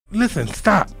listen,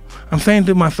 stop. I'm saying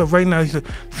to myself right now,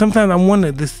 sometimes I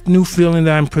wonder, this new feeling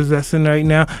that I'm possessing right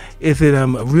now, is it a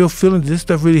real feeling? Does this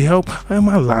stuff really help? Or am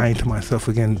I lying to myself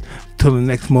again till the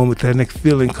next moment, that next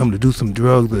feeling come to do some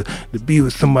drugs, to be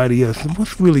with somebody else?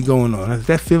 What's really going on? Is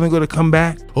that feeling going to come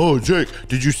back? Oh, Jake,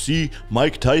 did you see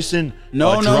Mike Tyson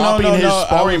dropping his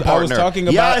sparring partner? I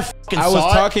was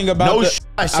talking about,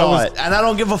 I saw it, and I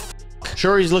don't give a f.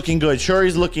 Sure, he's looking good. Sure,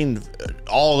 he's looking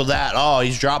all of that. Oh,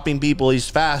 he's dropping people. He's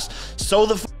fast. So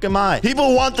the f am I.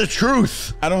 People want the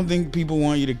truth. I don't think people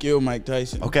want you to kill Mike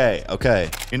Tyson. Okay.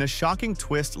 In a shocking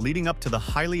twist leading up to the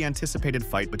highly anticipated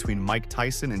fight between Mike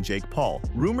Tyson and Jake Paul,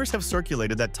 rumors have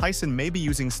circulated that Tyson may be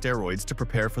using steroids to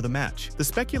prepare for the match. The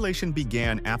speculation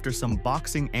began after some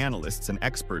boxing analysts and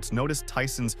experts noticed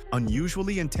Tyson's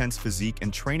unusually intense physique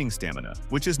and training stamina,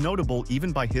 which is notable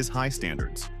even by his high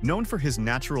standards. Known for his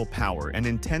natural power and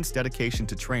intense dedication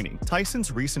to training,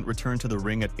 Tyson's recent return to the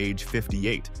ring at age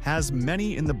 58 has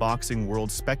many in the boxing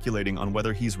world speculating on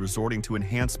whether he's resorting to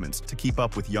enhancements to keep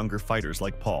up with younger fighters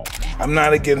like Paul. I'm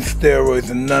not against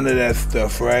steroids and none of that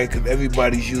stuff, right? Because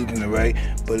everybody's using it, right?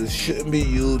 But it shouldn't be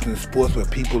used in sports where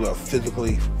people are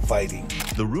physically fighting.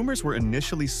 The rumors were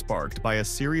initially sparked by a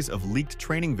series of leaked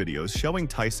training videos showing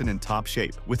Tyson in top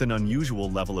shape, with an unusual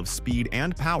level of speed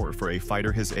and power for a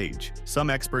fighter his age. Some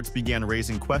experts began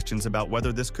raising questions about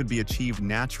whether this could be achieved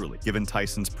naturally, given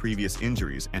Tyson's previous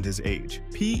injuries and his age.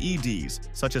 PEDs,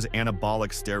 such as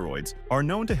anabolic steroids, are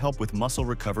known to help with muscle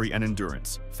recovery and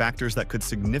endurance, factors that could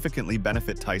significantly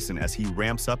benefit Tyson as he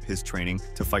ramps up his training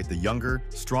to fight the younger,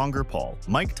 stronger Paul.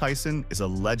 Mike Tyson is a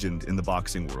legend in the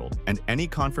boxing world, and any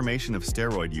confirmation of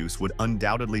steroid use would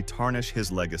undoubtedly tarnish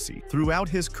his legacy. Throughout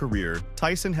his career,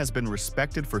 Tyson has been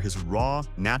respected for his raw,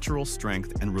 natural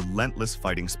strength and relentless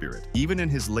fighting spirit. Even in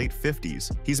his late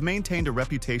 50s, he's maintained a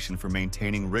reputation for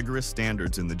maintaining rigorous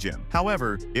standards in the gym.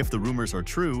 However, if the rumors are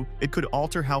true, it could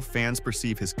alter how fans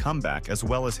perceive his comeback as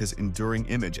well as his enduring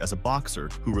image as a boxer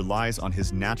who relies on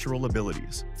his natural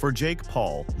abilities. For Jake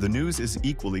Paul, the news is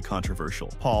equally controversial.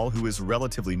 Paul, who is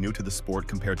relatively new to the sport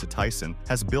compared to Tyson,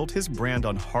 has built his brand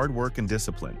on hard work and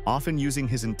discipline, often using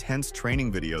his intense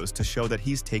training videos to show that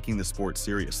he's taking the sport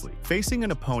seriously. Facing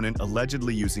an opponent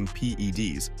allegedly using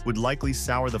PEDs would likely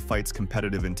sour the fight's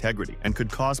competitive integrity and could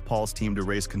cause Paul's team to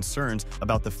raise concerns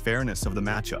about the fairness of the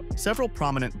matchup. Several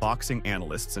prominent boxing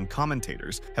analysts and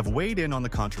commentators have weighed in on the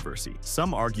controversy.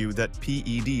 Some argue that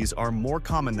PEDs are more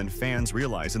common than fans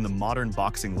realize in the modern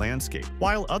boxing landscape,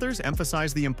 while others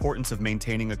emphasize the importance of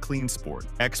maintaining a clean sport.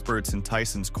 Experts in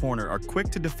Tyson's corner are quick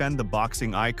to defend the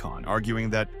boxing icon, arguing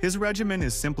that his regimen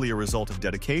is simply a result of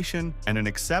dedication and an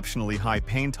exceptionally high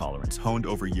pain tolerance honed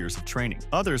over years of training.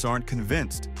 Others aren't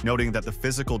convinced, noting that the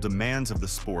physical demands of the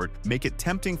sport make it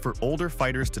tempting for older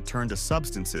fighters to turn to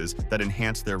substances that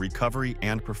enhance their recovery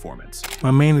and performance.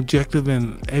 My main objective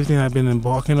in everything I've been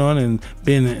embarking on and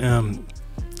been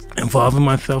involving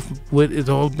myself with, it's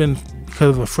all been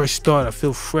because of a fresh start. I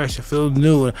feel fresh, I feel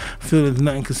new, I feel that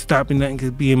nothing could stop me, nothing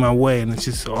could be in my way, and it's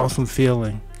just an awesome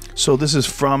feeling. So this is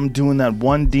from doing that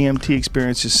one DMT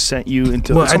experience just sent you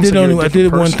into. Well, I did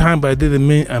it one time, but I did it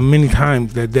many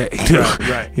times that day.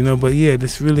 Right. You know, but yeah,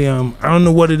 this really I don't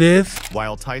know what it is.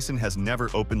 While Tyson has never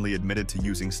openly admitted to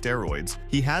using steroids,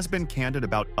 he has been candid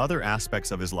about other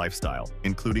aspects of his lifestyle,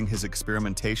 including his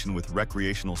experimentation with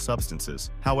recreational substances.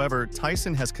 However,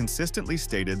 Tyson has consistently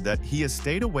stated that he has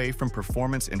stayed away from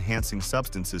performance-enhancing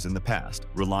substances in the past,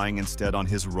 relying instead on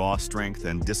his raw strength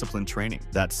and disciplined training.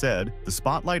 That said, the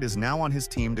spotlight is now on his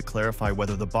team to clarify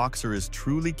whether the boxer is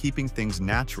truly keeping things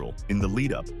natural in the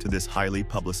lead-up to this highly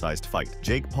publicized fight.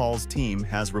 Jake Paul's team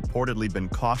has reportedly been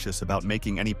cautious about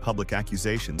making any public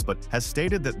accusations, but has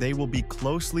stated that they will be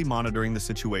closely monitoring the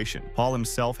situation. Paul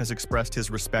himself has expressed his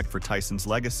respect for Tyson's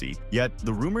legacy, yet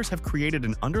the rumors have created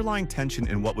an underlying tension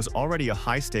in what was already a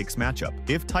high-stakes matchup.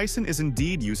 If Tyson is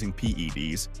indeed using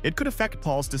PEDs, it could affect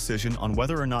Paul's decision on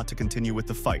whether or not to continue with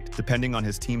the fight, depending on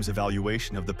his team's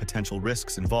evaluation of the potential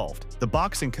risks involved. The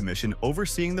Boxing Commission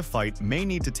overseeing the fight may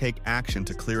need to take action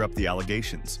to clear up the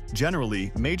allegations.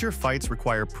 Generally, major fights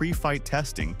require pre-fight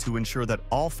testing to ensure that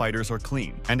all fighters are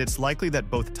clean, and it's likely that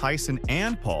both Tyson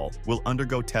and Paul will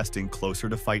undergo testing closer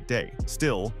to fight day.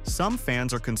 Still, some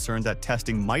fans are concerned that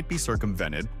testing might be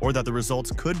circumvented or that the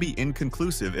results could be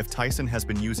inconclusive if Tyson has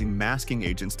been using masking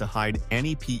agents to hide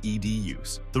any PED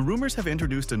use. The rumors have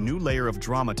introduced a new layer of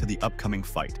drama to the upcoming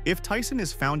fight. If Tyson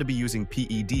is found to be using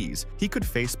PEDs, he could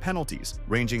face face penalties,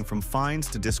 ranging from fines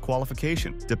to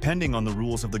disqualification, depending on the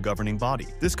rules of the governing body.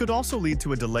 This could also lead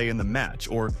to a delay in the match,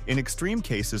 or in extreme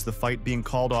cases, the fight being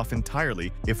called off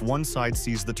entirely if one side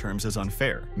sees the terms as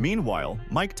unfair. Meanwhile,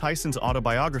 Mike Tyson's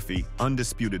autobiography,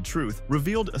 Undisputed Truth,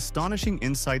 revealed astonishing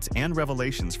insights and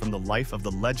revelations from the life of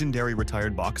the legendary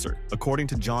retired boxer. According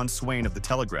to John Swain of The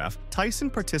Telegraph, Tyson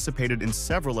participated in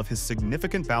several of his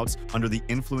significant bouts under the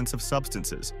influence of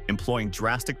substances, employing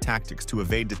drastic tactics to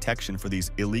evade detection for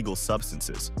these illegal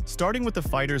substances. Starting with the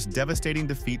fighter's devastating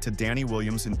defeat to Danny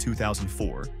Williams in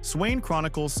 2004, Swain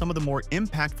chronicles some of the more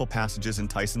impactful passages in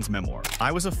Tyson's memoir.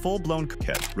 "I was a full-blown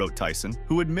cokehead," wrote Tyson,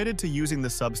 who admitted to using the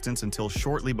substance until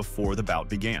shortly before the bout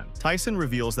began. Tyson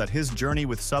reveals that his journey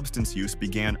with substance use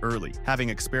began early, having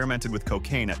experimented with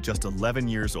cocaine at just 11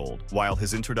 years old, while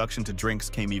his introduction to drinks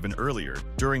came even earlier,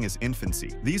 during his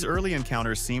infancy. These early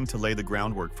encounters seemed to lay the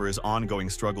groundwork for his ongoing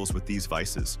struggles with these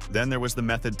vices. Then there was the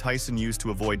method Tyson used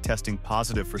to avoid testing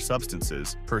positive for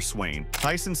substances. Per Swain,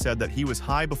 Tyson said that he was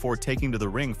high before taking to the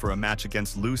ring for a match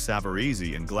against Lou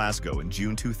Savarese in Glasgow in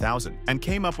June 2000, and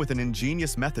came up with an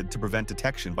ingenious method to prevent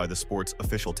detection by the sport's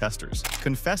official testers.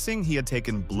 Confessing he had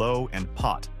taken blow and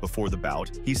pot before the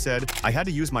bout, he said, "I had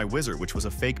to use my whizzer, which was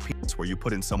a fake penis where you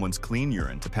put in someone's clean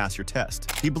urine to pass your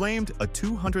test." He blamed a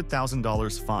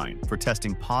 $200,000 fine for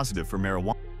testing positive for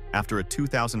marijuana after a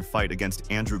 2000 fight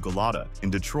against Andrew Golota in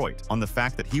Detroit on the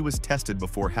fact that he was tested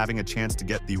before having a chance to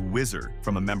get the whizzer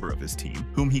from a member of his team,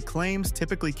 whom he claims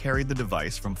typically carried the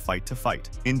device from fight to fight.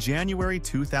 In January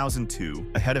 2002,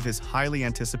 ahead of his highly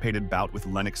anticipated bout with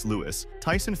Lennox Lewis,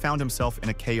 Tyson found himself in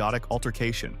a chaotic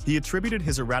altercation. He attributed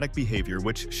his erratic behavior,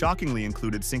 which shockingly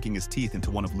included sinking his teeth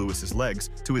into one of Lewis's legs,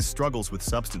 to his struggles with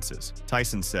substances.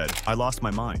 Tyson said, "I lost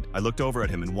my mind. I looked over at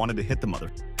him and wanted to hit the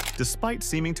mother." Despite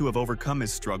seeming to have overcome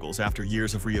his struggles after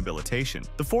years of rehabilitation,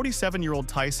 the 47-year-old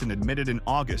Tyson admitted in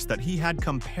August that he had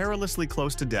come perilously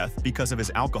close to death because of his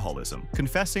alcoholism,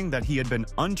 confessing that he had been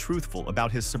untruthful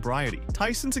about his sobriety.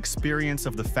 Tyson's experience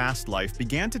of the fast life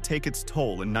began to take its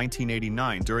toll in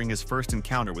 1989 during his first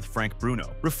encounter with Frank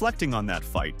Bruno. Reflecting on that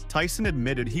fight, Tyson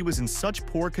admitted he was in such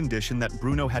poor condition that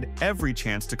Bruno had every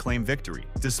chance to claim victory.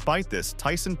 Despite this,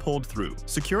 Tyson pulled through,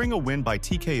 securing a win by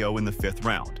TKO in the 5th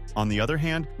round. On the other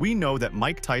hand, we know that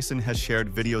Mike Tyson has shared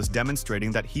videos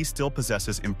demonstrating that he still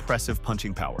possesses impressive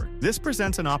punching power. This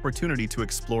presents an opportunity to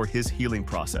explore his healing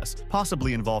process,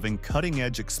 possibly involving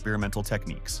cutting-edge experimental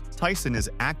techniques. Tyson is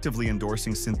actively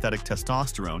endorsing synthetic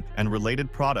testosterone and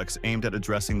related products aimed at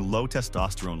addressing low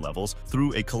testosterone levels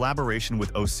through a collaboration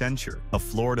with Ocenture, a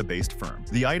Florida-based firm.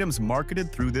 The items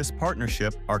marketed through this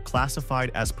partnership are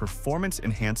classified as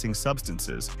performance-enhancing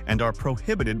substances and are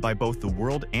prohibited by both the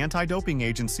World Anti-Doping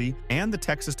Agency and the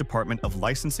Texas Department of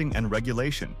Licensing and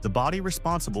Regulation, the body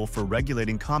responsible for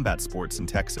regulating combat sports in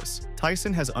Texas.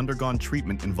 Tyson has undergone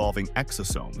treatment involving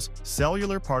exosomes,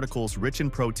 cellular particles rich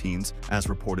in proteins, as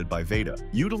reported by Veda,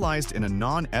 utilized in a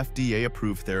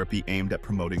non-FDA-approved therapy aimed at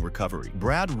promoting recovery.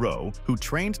 Brad Rowe, who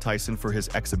trained Tyson for his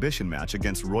exhibition match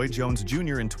against Roy Jones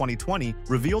Jr. in 2020,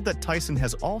 revealed that Tyson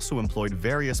has also employed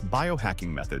various biohacking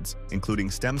methods, including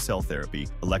stem cell therapy,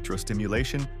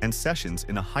 electrostimulation, and sessions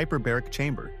in a hyperbaric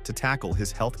chamber to tackle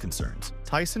his health concerns.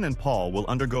 Tyson and Paul will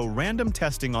undergo random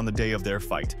testing on the day of their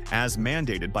fight, as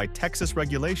mandated by Texas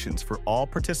regulations for all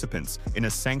participants in a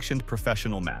sanctioned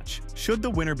professional match. Should the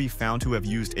winner be found to have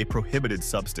used a prohibited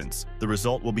substance, the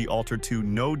result will be altered to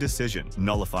no decision,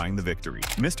 nullifying the victory.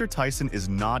 Mr. Tyson is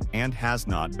not and has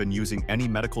not been using any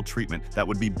medical treatment that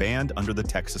would be banned under the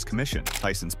Texas Commission.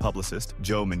 Tyson's publicist,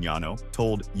 Joe Mignano,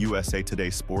 told USA Today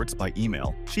Sports by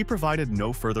email. She provided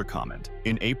no further comment.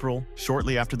 In April,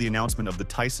 shortly after the announcement of the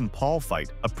Tyson-Paul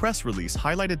fight, a press release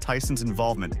highlighted Tyson's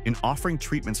involvement in offering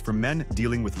treatments for men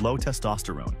dealing with low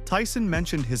testosterone. Tyson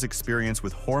mentioned his experience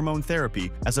with hormone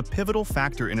therapy as a pivotal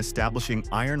factor in establishing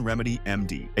Iron Remedy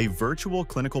MD, a virtual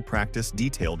clinical practice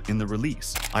detailed in the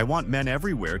release. "I want men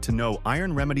everywhere to know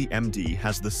Iron Remedy MD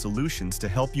has the solutions to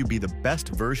help you be the best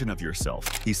version of yourself,"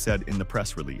 he said in the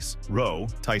press release. Rowe,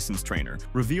 Tyson's trainer,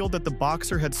 revealed that the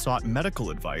boxer had sought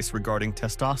medical advice regarding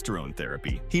testosterone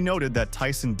therapy. He noted that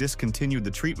Tyson discontinued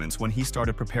the treatments when he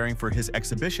started preparing for his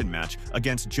exhibition match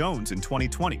against Jones in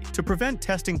 2020 to prevent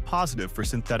testing positive for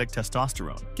synthetic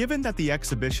testosterone. Given that the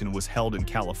exhibition was held in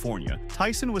California,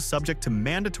 Tyson was subject to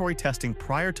mandatory testing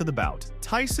prior to the bout.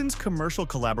 Tyson's commercial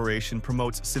collaboration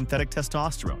promotes synthetic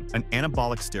testosterone, an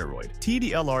anabolic steroid.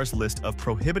 TDLR's list of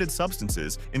prohibited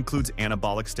substances includes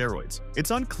anabolic steroids.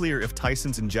 It's unclear if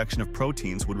Tyson's injection of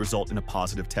proteins would result in a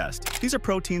positive test. These are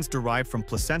proteins derived from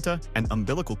placenta and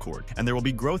umbilical cord, and there will will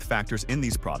be growth factors in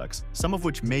these products, some of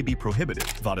which may be prohibited,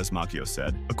 Vadasmakio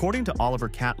said. According to Oliver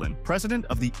Catlin, president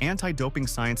of the Anti-Doping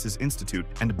Sciences Institute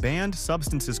and Banned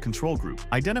Substances Control Group,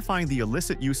 identifying the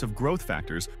illicit use of growth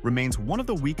factors remains one of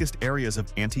the weakest areas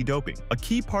of anti-doping. A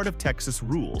key part of Texas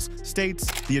rules states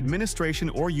the administration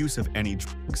or use of any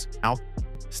drugs, alcohol,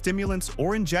 stimulants,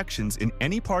 or injections in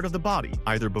any part of the body,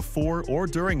 either before or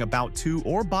during, about to,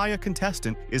 or by a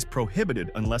contestant, is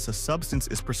prohibited unless a substance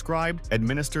is prescribed,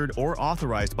 administered, or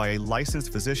authorized by a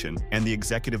licensed physician and the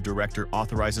executive director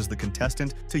authorizes the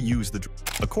contestant to use the drug.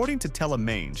 According to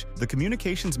Telemange, the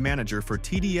communications manager for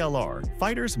TDLR,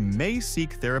 fighters may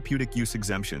seek therapeutic use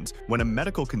exemptions when a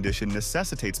medical condition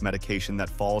necessitates medication that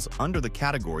falls under the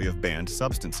category of banned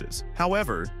substances.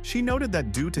 However, she noted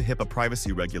that due to HIPAA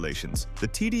privacy regulations,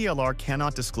 the TDLR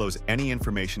cannot disclose any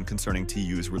information concerning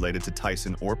TUs related to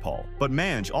Tyson or Paul. But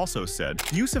Mange also said,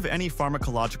 use of any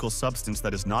pharmacological substance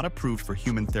that is not approved for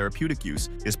human therapeutic use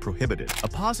is prohibited. A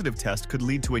positive test could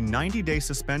lead to a 90-day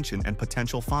suspension and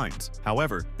potential fines.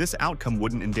 However, this outcome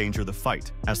wouldn't endanger the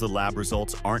fight, as the lab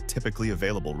results aren't typically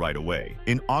available right away.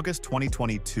 In August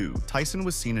 2022, Tyson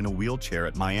was seen in a wheelchair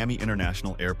at Miami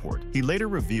International Airport. He later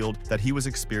revealed that he was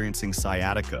experiencing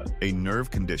sciatica, a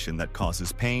nerve condition that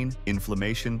causes pain,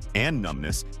 inflammation, and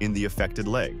numbness in the affected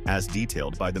leg, as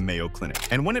detailed by the Mayo Clinic.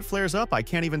 And when it flares up, I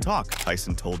can't even talk,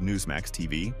 Tyson told Newsmax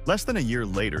TV. Less than a year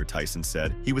later, Tyson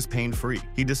said he was pain-free.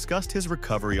 He discussed his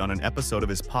recovery on an episode of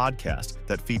his podcast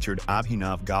that featured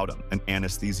Abhinav Gautam, an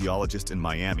anesthesiologist in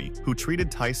Miami, who treated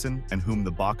Tyson and whom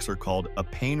the boxer called a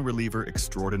pain reliever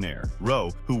extraordinaire. Rowe,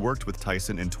 who worked with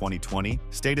Tyson in 2020,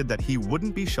 stated that he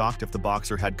wouldn't be shocked if the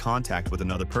boxer had contact with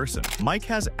another person. Mike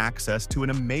has access to an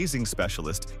amazing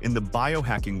specialist in the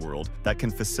biohacking world that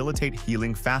can facilitate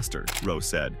healing faster, Rowe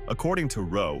said. According to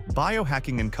Rowe,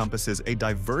 biohacking encompasses a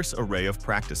diverse array of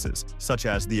practices, such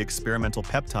as the experimental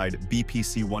peptide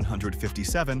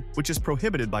BPC-157, which is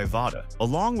prohibited by VADA,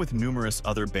 along with numerous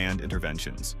other banned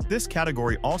interventions. This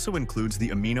category also includes the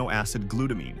amino acid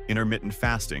glutamine, intermittent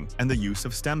fasting, and the use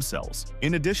of stem cells.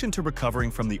 In addition to recovering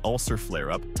from the ulcer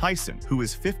flare-up, Tyson, who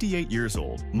is 58 years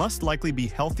old, must likely be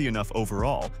healthy enough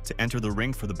overall to enter the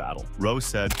ring for the battle. Rowe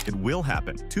said, "It will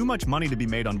happen. Too much money to be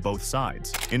made on both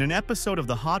sides." In an episode of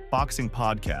the Hot Boxing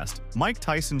podcast, Mike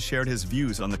Tyson shared his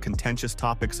views on the contentious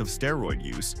topics of steroid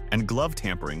use and glove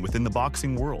tampering within the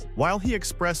boxing world. While he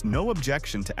expressed no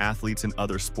objection to athletes in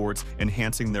other sports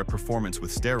enhancing their performance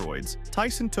with steroids,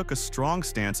 Tyson took a strong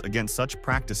stance against such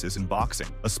practices in boxing,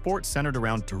 a sport centered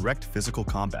around direct physical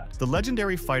combat. The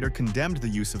legendary fighter condemned the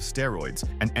use of steroids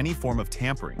and any form of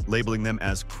tampering, labeling them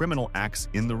as criminal acts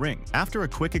in the ring. After a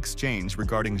quick exchange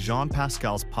regarding Jean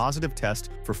Pascal's positive test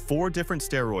for 4 different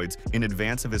steroids in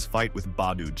advance of his fight with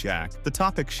Badu Jack, the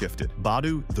topic shifted.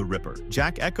 Badu the Ripper.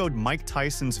 Jack echoed Mike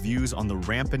Tyson's views on the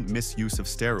rampant misuse of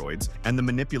steroids and the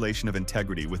manipulation of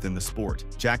integrity within the sport.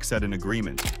 Jack said in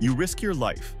agreement, "You risk your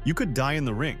life. You could die in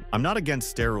the ring. I'm not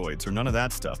against steroids or none of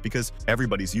that stuff because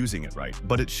everybody's using it, right?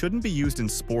 But it shouldn't be used in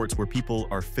sports where people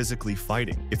are physically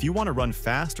fighting. If you want to run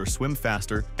fast or swim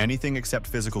faster, anything except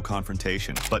physical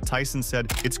confrontation." But Tyson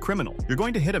said, "It's criminal. You're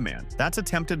going to hit a man. That's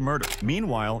attempted murder."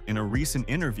 Meanwhile, in a recent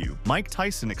interview, Mike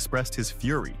Tyson expressed his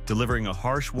fury, delivering a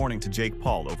harsh warning to Jake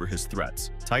Paul over his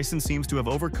threats. Tyson seems to have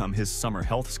overcome his summer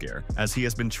health scare, as he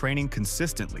has been training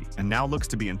consistently and now looks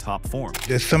to be in top form.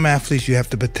 There's some athletes you have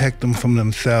to protect them from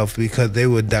themselves because they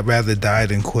would rather die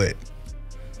than quit.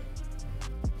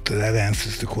 So that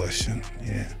answers the question,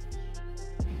 yeah.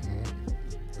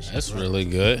 That's really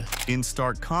good. In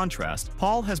stark contrast,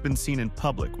 Paul has been seen in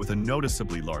public with a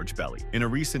noticeably large belly. In a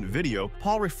recent video,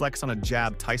 Paul reflects on a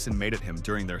jab Tyson made at him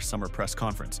during their summer press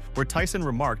conference, where Tyson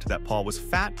remarked that Paul was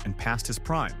fat and past his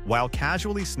prime. While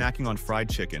casually snacking on fried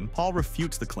chicken, Paul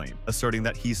refutes the claim, asserting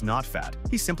that he's not fat.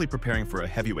 He's simply preparing for a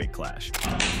heavyweight clash.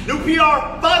 New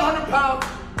PR, 500 pounds.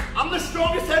 I'm the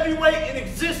strongest heavyweight in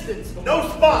existence. No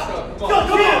spot. Let's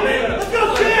go, champ, man. Let's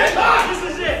go, champ. This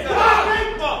is it. Come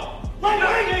on, come on.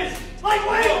 Lightweight!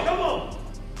 Lightweight! Come on!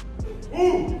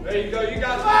 Ooh! There you go, you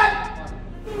got it!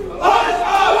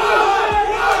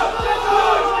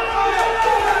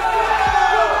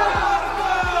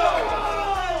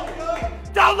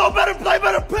 Down low, better play,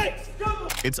 better picks!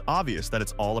 It's obvious that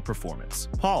it's all a performance.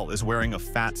 Paul is wearing a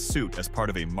fat suit as part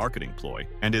of a marketing ploy,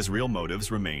 and his real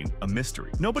motives remain a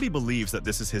mystery. Nobody believes that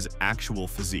this is his actual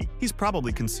physique. He's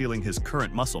probably concealing his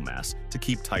current muscle mass to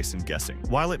keep Tyson guessing.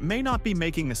 While it may not be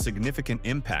making a significant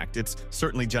impact, it's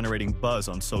certainly generating buzz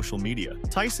on social media.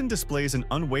 Tyson displays an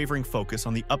unwavering focus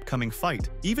on the upcoming fight.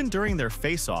 Even during their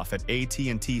face-off at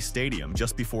AT&T Stadium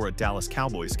just before a Dallas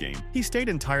Cowboys game, he stayed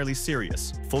entirely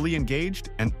serious, fully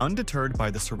engaged, and undeterred by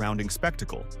the surrounding spectacle.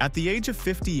 skeptical. At the age of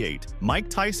 58, Mike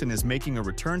Tyson is making a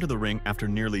return to the ring after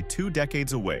nearly 2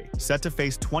 decades away, set to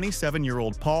face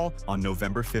 27-year-old Paul on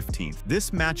November 15th.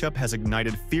 This matchup has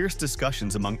ignited fierce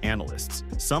discussions among analysts.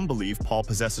 Some believe Paul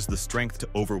possesses the strength to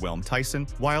overwhelm Tyson,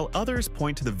 while others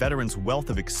point to the veteran's wealth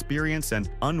of experience and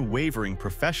unwavering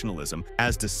professionalism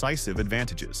as decisive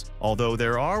advantages. Although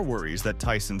there are worries that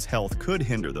Tyson's health could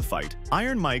hinder the fight,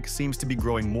 Iron Mike seems to be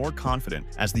growing more confident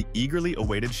as the eagerly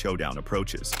awaited showdown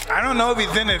approaches. I don't know if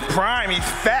he's in his prime. He's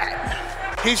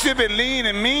fat. He should be lean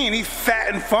and mean. He's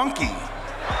fat and funky.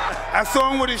 I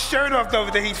saw him with his shirt off the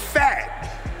other day. He's fat.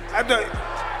 I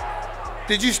thought,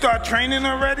 did you start training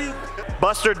already?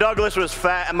 Buster Douglas was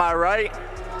fat, am I right?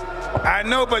 I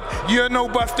know, but you're no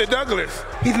Buster Douglas.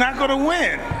 He's not going to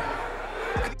win.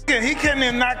 He couldn't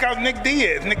even knock out Nick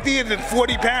Diaz. Nick Diaz is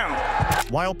 40 pounds.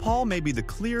 While Paul may be the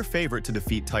clear favorite to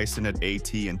defeat Tyson at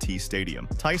AT&T Stadium,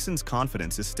 Tyson's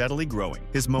confidence is steadily growing.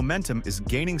 His momentum is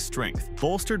gaining strength,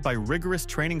 bolstered by rigorous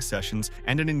training sessions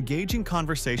and an engaging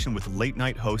conversation with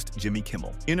late-night host Jimmy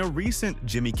Kimmel. In a recent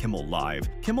Jimmy Kimmel Live,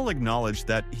 Kimmel acknowledged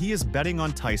that he is betting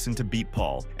on Tyson to beat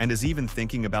Paul and is even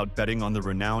thinking about betting on the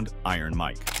renowned Iron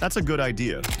Mike. "That's a good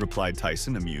idea," replied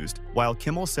Tyson, amused, while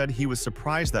Kimmel said he was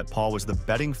surprised that Paul was the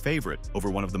betting favorite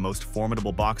over one of the most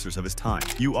formidable boxers of his time.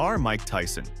 "You are Mike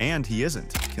Tyson, and he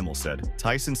isn't," Kimmel said.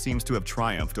 Tyson seems to have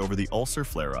triumphed over the ulcer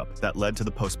flare-up that led to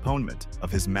the postponement of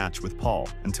his match with Paul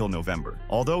until November.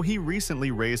 Although he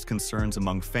recently raised concerns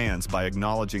among fans by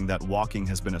acknowledging that walking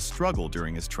has been a struggle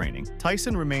during his training,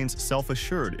 Tyson remains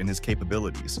self-assured in his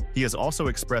capabilities. He has also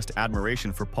expressed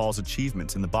admiration for Paul's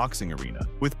achievements in the boxing arena.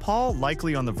 With Paul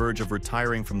likely on the verge of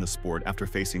retiring from the sport after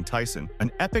facing Tyson,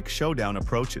 an epic showdown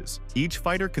approaches, each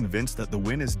fighter convinced that the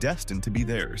win is destined to be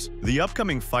theirs. The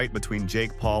upcoming fight between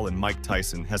Jake Paul and Mike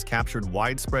Tyson has captured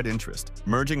widespread interest,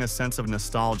 merging a sense of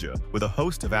nostalgia with a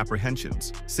host of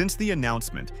apprehensions. Since the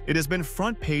announcement, it has been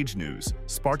front-page news,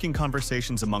 sparking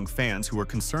conversations among fans who are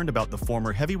concerned about the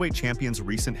former heavyweight champion's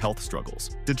recent health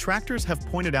struggles. Detractors have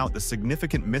pointed out the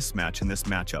significant mismatch in this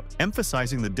matchup,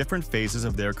 emphasizing the different phases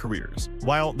of their careers.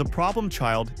 While the problem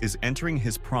child is entering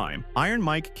his prime, Iron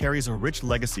Mike carries a rich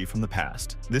legacy from the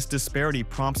past. This disparity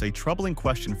prompts a troubling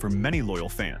question for many loyal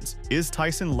fans. Is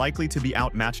Tyson likely to be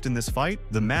outmatched in this fight?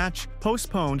 The match,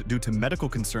 postponed due to medical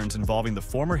concerns involving the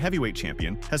former heavyweight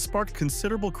champion, has sparked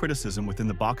considerable criticism within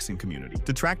the boxing community.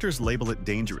 Detractors label it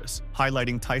dangerous,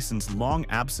 highlighting Tyson's long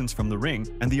absence from the ring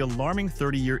and the alarming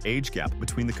 30-year age gap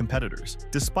between the competitors.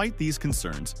 Despite these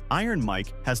concerns, Iron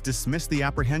Mike has dismissed the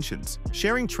apprehensions,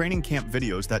 sharing training camp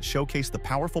videos that showcase the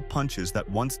powerful punches that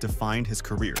once defined his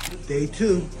career. Day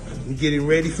 2, I'm getting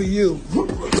ready for you.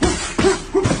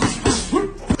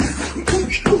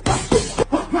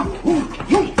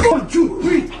 1, 2,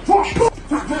 3, 4.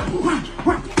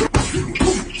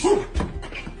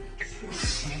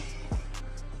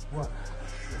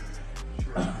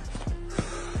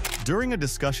 During a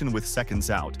discussion with Seconds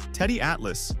Out, Teddy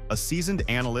Atlas, a seasoned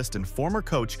analyst and former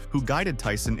coach who guided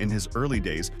Tyson in his early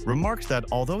days, remarked that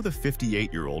although the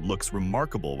 58-year-old looks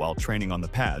remarkable while training on the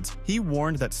pads, he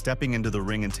warned that stepping into the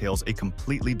ring entails a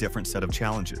completely different set of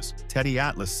challenges. Teddy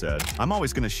Atlas said, "I'm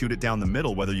always going to shoot it down the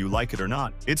middle whether you like it or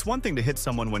not. It's one thing to hit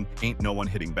someone when ain't no one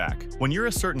hitting back. When you're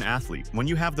a certain athlete, when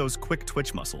you have those quick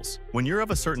twitch muscles, when you're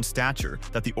of a certain stature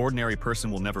that the ordinary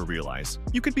person will never realize.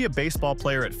 You could be a baseball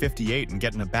player at 58 and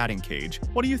get in a batting cage.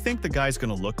 What do you think the guy's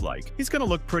gonna look like? He's gonna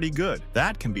look pretty good.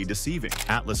 That can be deceiving."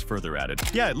 Atlas further added,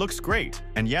 "Yeah, it looks great.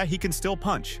 And yeah, he can still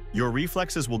punch. Your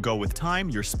reflexes will go with time,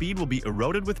 your speed will be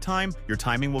eroded with time, your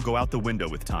timing will go out the window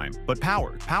with time. But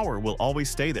power will always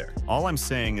stay there. All I'm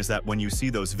saying is that when you see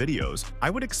those videos,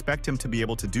 I would expect him to be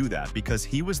able to do that because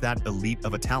he was that elite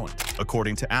of a talent."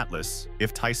 According to Atlas,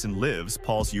 if Tyson lives,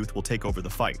 Paul's youth will take over the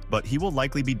fight, but he will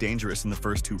likely be dangerous in the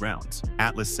first 2 rounds.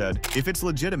 Atlas said, "If it's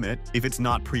legitimate, if it's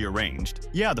not prearranged,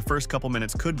 yeah, the first couple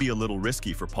minutes could be a little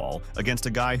risky for Paul against a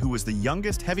guy who was the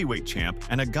youngest heavyweight champ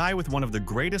and a guy with one of the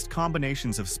greatest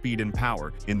combinations of speed and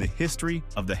power in the history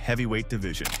of the heavyweight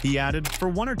division." He added, "For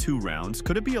 1 or 2 rounds,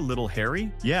 could it be a little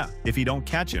hairy? Yeah, if you don't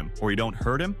catch him or you don't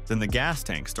hurt him, then the gas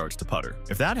tank starts to putter.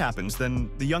 If that happens, then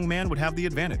the young man would have the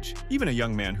advantage, even a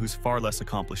young man who's far less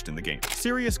accomplished in the game."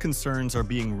 Serious concerns are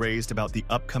being raised about the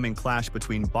upcoming clash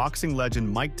between boxing legend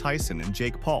Mike Tyson and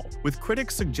Jake Paul, with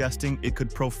critics suggesting it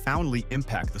could profoundly profoundly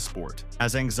impact the sport.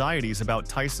 As anxieties about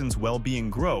Tyson's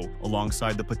well-being grow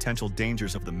alongside the potential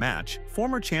dangers of the match,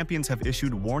 former champions have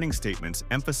issued warning statements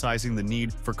emphasizing the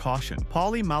need for caution.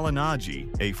 Paulie Malignaggi,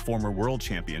 a former world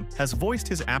champion, has voiced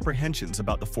his apprehensions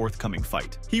about the forthcoming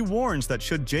fight. He warns that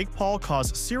should Jake Paul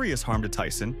cause serious harm to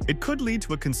Tyson, it could lead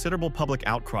to a considerable public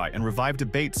outcry and revive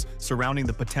debates surrounding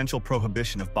the potential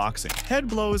prohibition of boxing. Head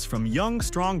blows from young,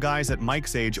 strong guys at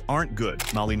Mike's age aren't good,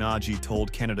 Malignaggi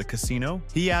told Canada Casino.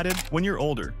 He added, "When you're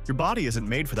older, your body isn't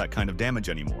made for that kind of damage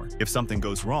anymore. If something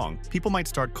goes wrong, people might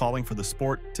start calling for the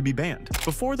sport to be banned."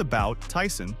 Before the bout,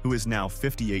 Tyson, who is now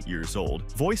 58 years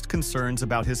old, voiced concerns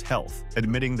about his health,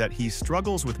 admitting that he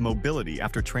struggles with mobility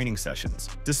after training sessions.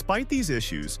 Despite these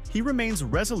issues, he remains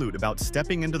resolute about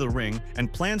stepping into the ring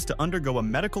and plans to undergo a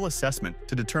medical assessment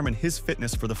to determine his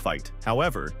fitness for the fight.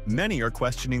 However, many are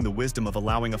questioning the wisdom of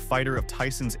allowing a fighter of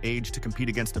Tyson's age to compete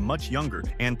against a much younger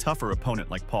and tougher opponent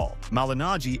like Paul.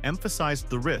 Malignaggi emphasized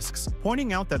the risks,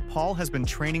 pointing out that Paul has been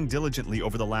training diligently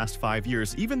over the last 5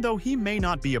 years, even though he may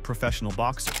not be a professional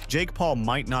boxer. Jake Paul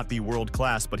might not be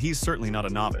world-class, but he's certainly not a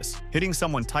novice. Hitting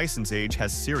someone Tyson's age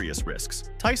has serious risks.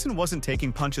 Tyson wasn't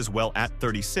taking punches well at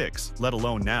 36, let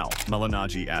alone now,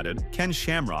 Malignaggi added. Ken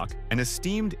Shamrock, an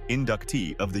esteemed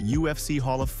inductee of the UFC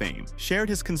Hall of Fame, shared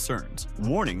his concerns,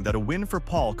 warning that a win for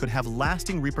Paul could have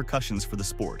lasting repercussions for the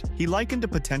sport. He likened a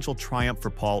potential triumph for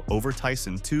Paul over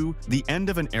Tyson to the end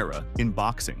of an era in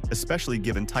boxing, especially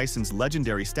given Tyson's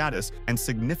legendary status and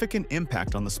significant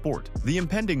impact on the sport. The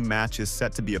impending match is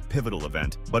set to be a pivotal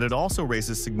event, but it also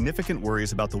raises significant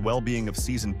worries about the well-being of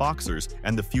seasoned boxers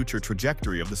and the future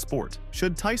trajectory of the sport.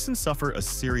 Should Tyson suffer a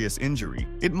serious injury,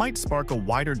 it might spark a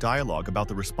wider dialogue about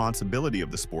the responsibility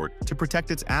of the sport to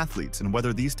protect its athletes and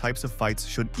whether these types of fights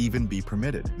should even be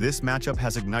permitted. This matchup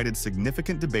has ignited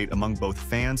significant debate among both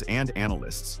fans and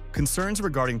analysts. Concerns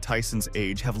regarding Tyson's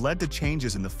age have led to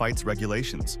changes in the fight's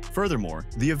regulations. Furthermore,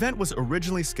 the event was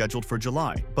originally scheduled for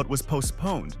July, but was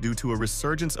postponed due to a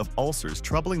resurgence of ulcers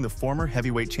troubling the former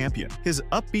heavyweight champion. His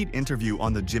upbeat interview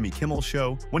on The Jimmy Kimmel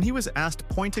Show, when he was asked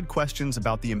pointed questions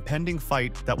about the impending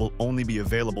fight that will only be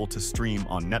available to stream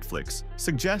on Netflix,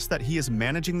 suggests that he is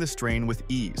managing the strain with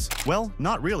ease. "Well,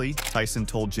 not really," Tyson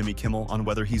told Jimmy Kimmel on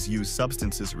whether he's used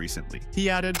substances recently. He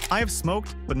added, "I have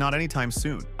smoked, but not anytime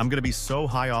soon. I'm gonna be so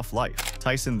high off life."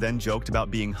 Tyson then joked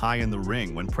about being high in the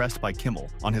ring when pressed by Kimmel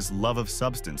on his love of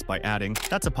substance by adding,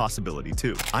 "That's a possibility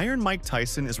too." Iron Mike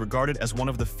Tyson is regarded as one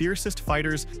of the fiercest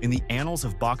fighters in the annals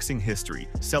of boxing history,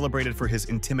 celebrated for his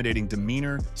intimidating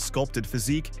demeanor, sculpted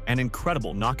physique, and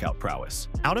incredible knockout prowess.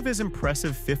 Out of his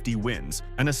impressive 50 wins,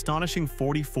 an astonishing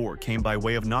 44 came by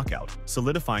way of knockout,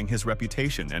 solidifying his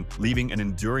reputation and leaving an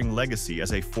enduring legacy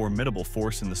as a formidable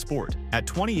force in the sport. At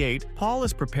 28, Paul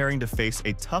is preparing to face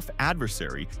a tough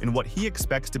adversary in what he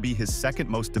expects to be his second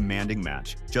most demanding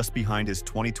match, just behind his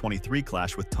 2023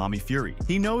 clash with Tommy Fury.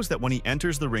 He knows that when he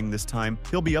enters the ring this time,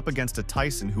 he'll be up against a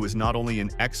Tyson who is not only in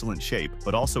excellent shape,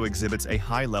 but also exhibits a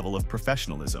high level of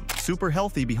professionalism. "Super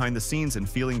healthy behind the scenes and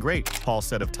feeling great," Paul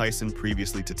said of Tyson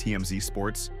previously to TMZ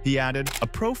Sports. He added, "A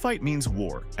pro fight means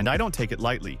war, and I don't take it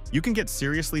lightly. You can get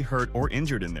seriously hurt or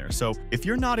injured in there, so if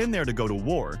you're not in there to go to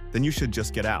war, then you should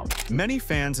just get out." Many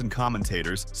fans and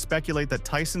commentators speculate that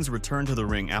Tyson's return to the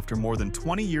ring after more than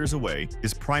 20 years away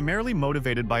is primarily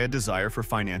motivated by a desire for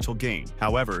financial gain.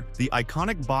 However, the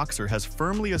iconic boxer has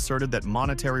firmly asserted that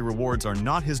monetary rewards are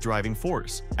not his driving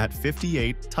force. At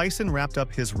 58, Tyson wrapped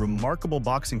up his remarkable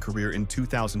boxing career in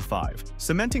 2005,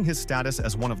 cementing his status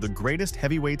as one of the greatest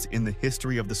heavyweights in the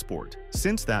history of the sport.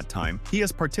 Since that time, he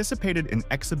has participated in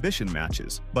exhibition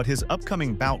matches, but his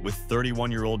upcoming bout with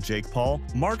 31-year-old Jake Paul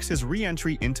marks his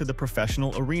re-entry into the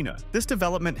professional arena. This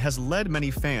development has led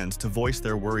many fans to voice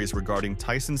their worries regarding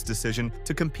Tyson's decision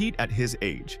to compete at his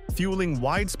age, fueling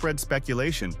widespread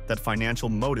speculation that financial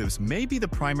motives may be the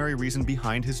primary reason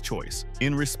behind his choice.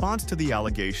 In response to the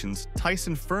allegations,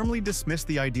 Tyson firmly dismissed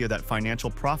the idea that financial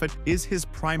profit is his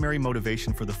primary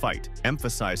motivation for the fight,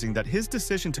 emphasizing that his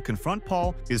decision to confront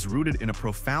Paul is rooted in a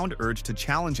profound urge to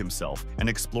challenge himself and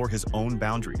explore his own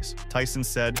boundaries. Tyson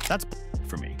said, "That's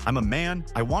for me. I'm a man.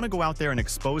 I want to go out there and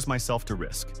expose myself to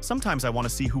risk. Sometimes I want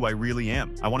to see who I really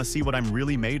am. I want to see what I'm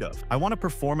really made of. I want to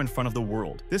perform in front of the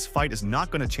world. This fight is not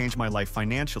going to change my life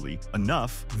financially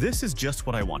enough. This is just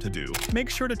what I want to do." Make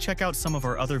sure to check out some of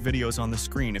our other videos on the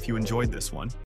screen if you enjoyed this one.